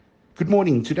Good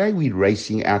morning. Today we're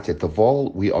racing out at the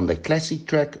Vaal. We're on the classic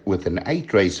track with an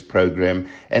 8-race program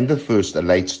and the first a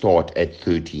late start at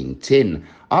 13:10.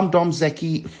 I'm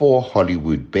Zaki for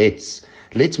Hollywood Bets.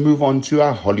 Let's move on to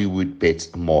our Hollywood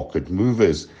Bets market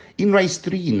movers. In race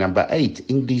 3, number 8,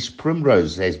 English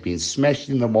Primrose has been smashed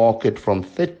in the market from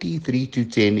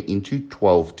 33-10 into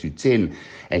 12-10.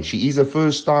 And she is a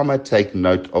first-timer. Take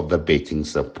note of the betting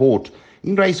support.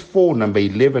 In race 4, number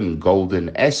 11, Golden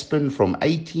Aspen from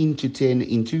 18-10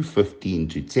 into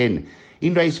 15-10.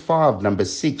 In race 5, number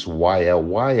 6,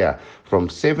 Wire from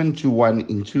 7-1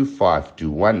 into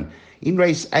 5-1. In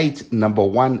race 8, number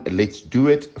 1, Let's Do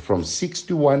It from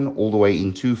 6-1 all the way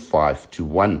into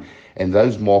 5-1. And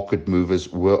those market movers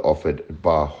were offered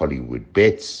by Hollywood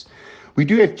Bets. We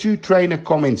do have 2 trainer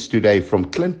comments today from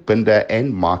Clint Binder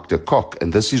and Mark de Kock,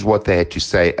 and this is what they had to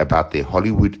say about their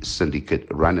Hollywood Syndicate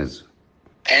runners.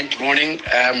 And morning,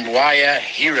 Wire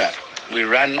Hira. We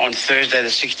run on Thursday, the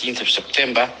 16th of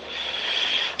September.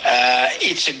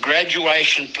 It's a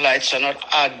graduation plate, so not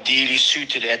ideally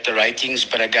suited at the ratings.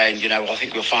 But again, I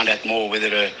think we'll find out more whether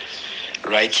a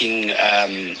rating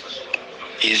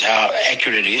is how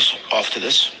accurate it is after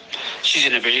this. She's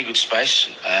in a very good space.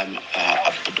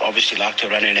 I would obviously like to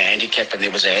run in a handicap, and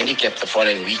there was a handicap the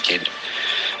following weekend.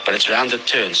 But it's round the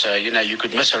turn, so, you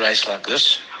could miss a race like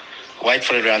this. Wait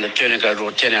for it around the turn and go draw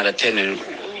 10 out of 10,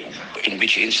 in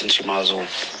which instance you might as well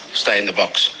stay in the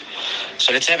box.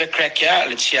 So let's have a crack here.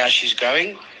 Let's see how she's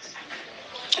going.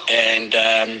 And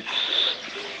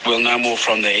we'll know more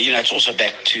from there. It's also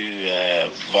back to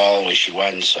Vaal where she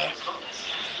won, so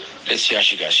let's see how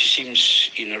she goes. She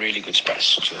seems in a really good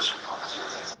space. Cheers.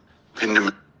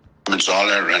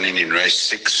 Mazzala running in race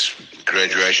 6,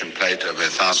 graduation plate over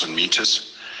 1,000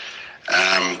 meters.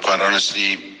 Quite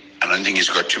honestly, I don't think he's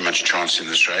got too much chance in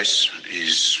this race.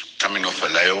 He's coming off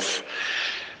a layoff,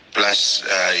 plus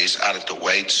he's out at the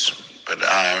weights. But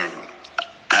I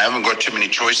haven't got too many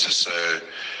choices, so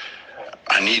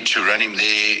I need to run him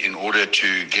there in order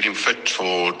to get him fit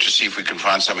to see if we can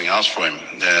find something else for him.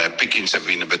 The pickings have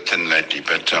been a bit thin lately,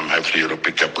 but hopefully it'll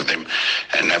pick up with him,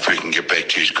 and hopefully we can get back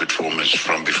to his good form as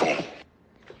from before.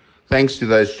 Thanks to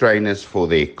those trainers for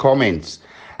their comments.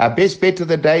 Our best bet of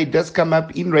the day does come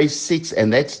up in race 6,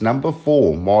 and that's number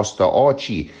 4, Master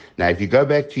Archie. Now, if you go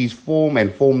back to his form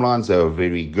and form lines, they were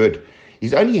very good.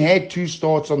 He's only had 2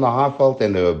 starts on the Highveld,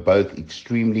 and they were both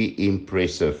extremely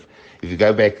impressive. If you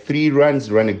go back 3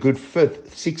 runs, run a good 5th,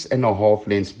 6.5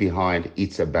 lengths behind,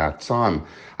 it's about time.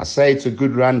 I say it's a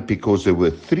good run because there were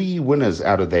 3 winners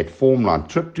out of that form line.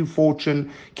 Trip to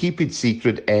Fortune, Keep It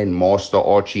Secret, and Master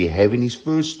Archie having his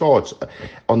first starts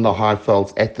on the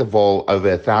Highvelds at the Vaal over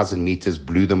 1,000 meters,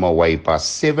 blew them away by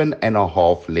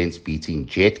 7.5 lengths, beating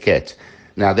Jetcat.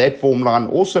 Now that form line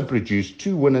also produced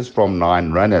 2 winners from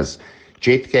 9 runners.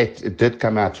 Jetcat did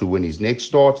come out to win his next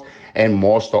start, and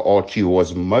Master Archie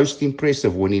was most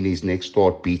impressive, winning his next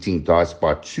start, beating Dice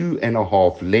by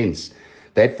 2.5 lengths.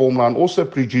 That form line also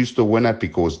produced a winner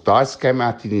because Dice came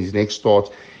out in his next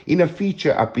start in a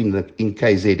feature up in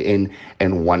KZN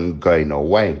and won going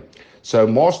away. So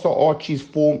Master Archie's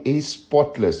form is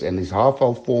spotless, and his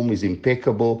Highveld form is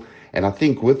impeccable. And I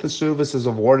think with the services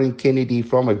of Warren Kennedy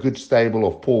from a good stable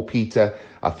of Paul Peter,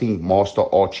 I think Master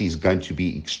Archie is going to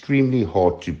be extremely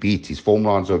hard to beat. His form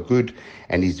lines are good,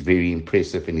 and he's very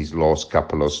impressive in his last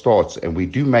couple of starts. And we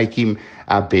do make him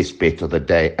our best bet of the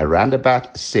day, around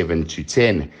about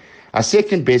 7-10. Our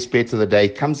second best bet of the day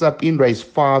comes up in race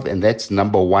 5, and that's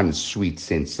number 1, Sweet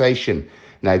Sensation.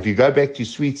 Now, if you go back to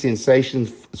Sweet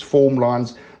Sensation's form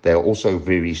lines, they're also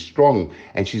very strong,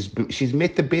 and she's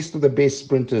met the best of the best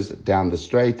sprinters down the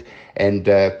straight, and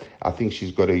I think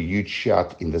she's got a huge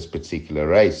shot in this particular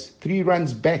race. 3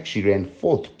 runs back, she ran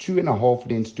 4th, 2.5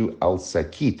 lengths to Al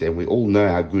Sakit, and we all know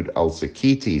how good Al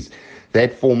Sakit is.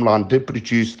 That form line did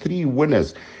produce 3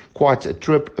 winners. Quite a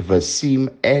trip.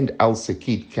 Vasim and Al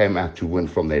Sakit came out to win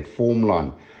from that form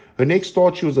line. Her next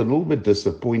start, she was a little bit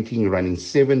disappointing, running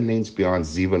 7 lengths behind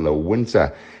Zivela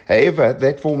Winter. However,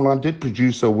 that form line did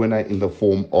produce a winner in the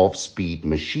form of Speed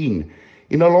Machine.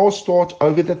 In her last start,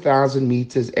 over the 1,000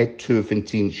 meters at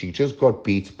Turfentine, she just got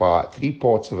beat by 3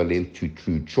 parts of a length to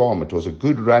True Charm. It was a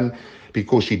good run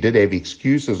because she did have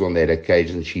excuses on that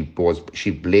occasion. She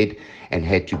bled and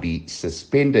had to be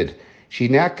suspended. She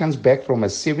now comes back from a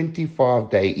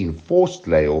 75-day enforced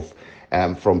layoff,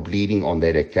 from bleeding on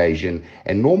that occasion.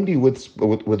 And normally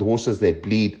with horses that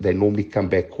bleed, they normally come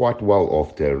back quite well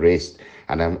after a rest.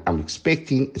 And I'm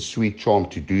expecting Sweet Charm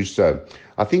to do so.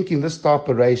 I think in this type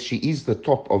of race, she is the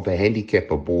top of the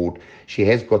handicapper board. She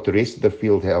has got the rest of the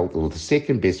field held, or the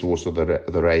second best horse of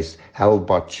the race, held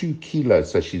by 2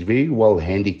 kilos. So she's very well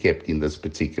handicapped in this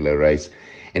particular race.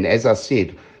 And as I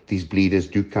said, these bleeders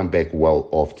do come back well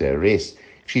after a rest.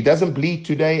 If she doesn't bleed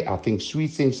today, I think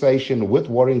Sweet Sensation with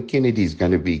Warren Kennedy is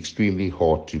going to be extremely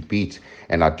hard to beat.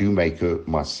 And I do make her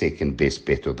my second best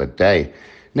bet of the day.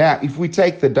 Now, if we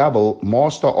take the double,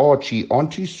 Master Archie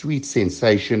onto Sweet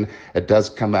Sensation, it does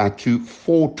come out to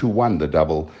 4-1, the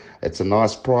double. It's a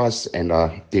nice price, and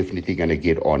I'm definitely going to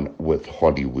get on with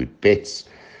Hollywood bets.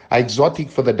 Our exotic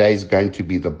for the day is going to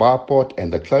be the bar pot,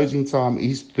 and the closing time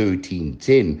is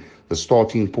 13:10. The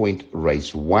starting point,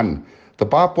 race 1. The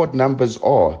bar pot numbers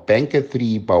are Banker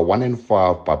 3 by 1 and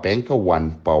 5, by Banker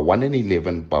 1, by 1 and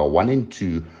 11, by 1 and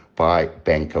 2, by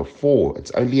Banker 4.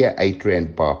 It's only a 8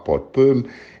 Rand bar pot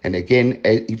perm. And again,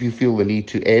 if you feel the need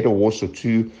to add a horse or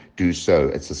two, do so.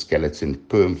 It's a skeleton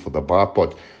perm for the bar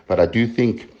pot. But I do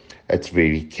think it's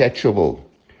very catchable.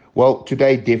 Well,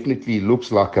 today definitely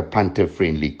looks like a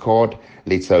punter-friendly card.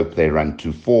 Let's hope they run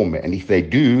to form. And if they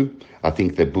do, I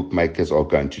think the bookmakers are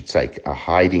going to take a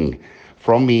hiding.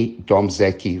 From me, Dom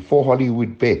Zaki, for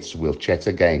Hollywood Bets. We'll chat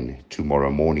again tomorrow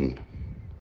morning.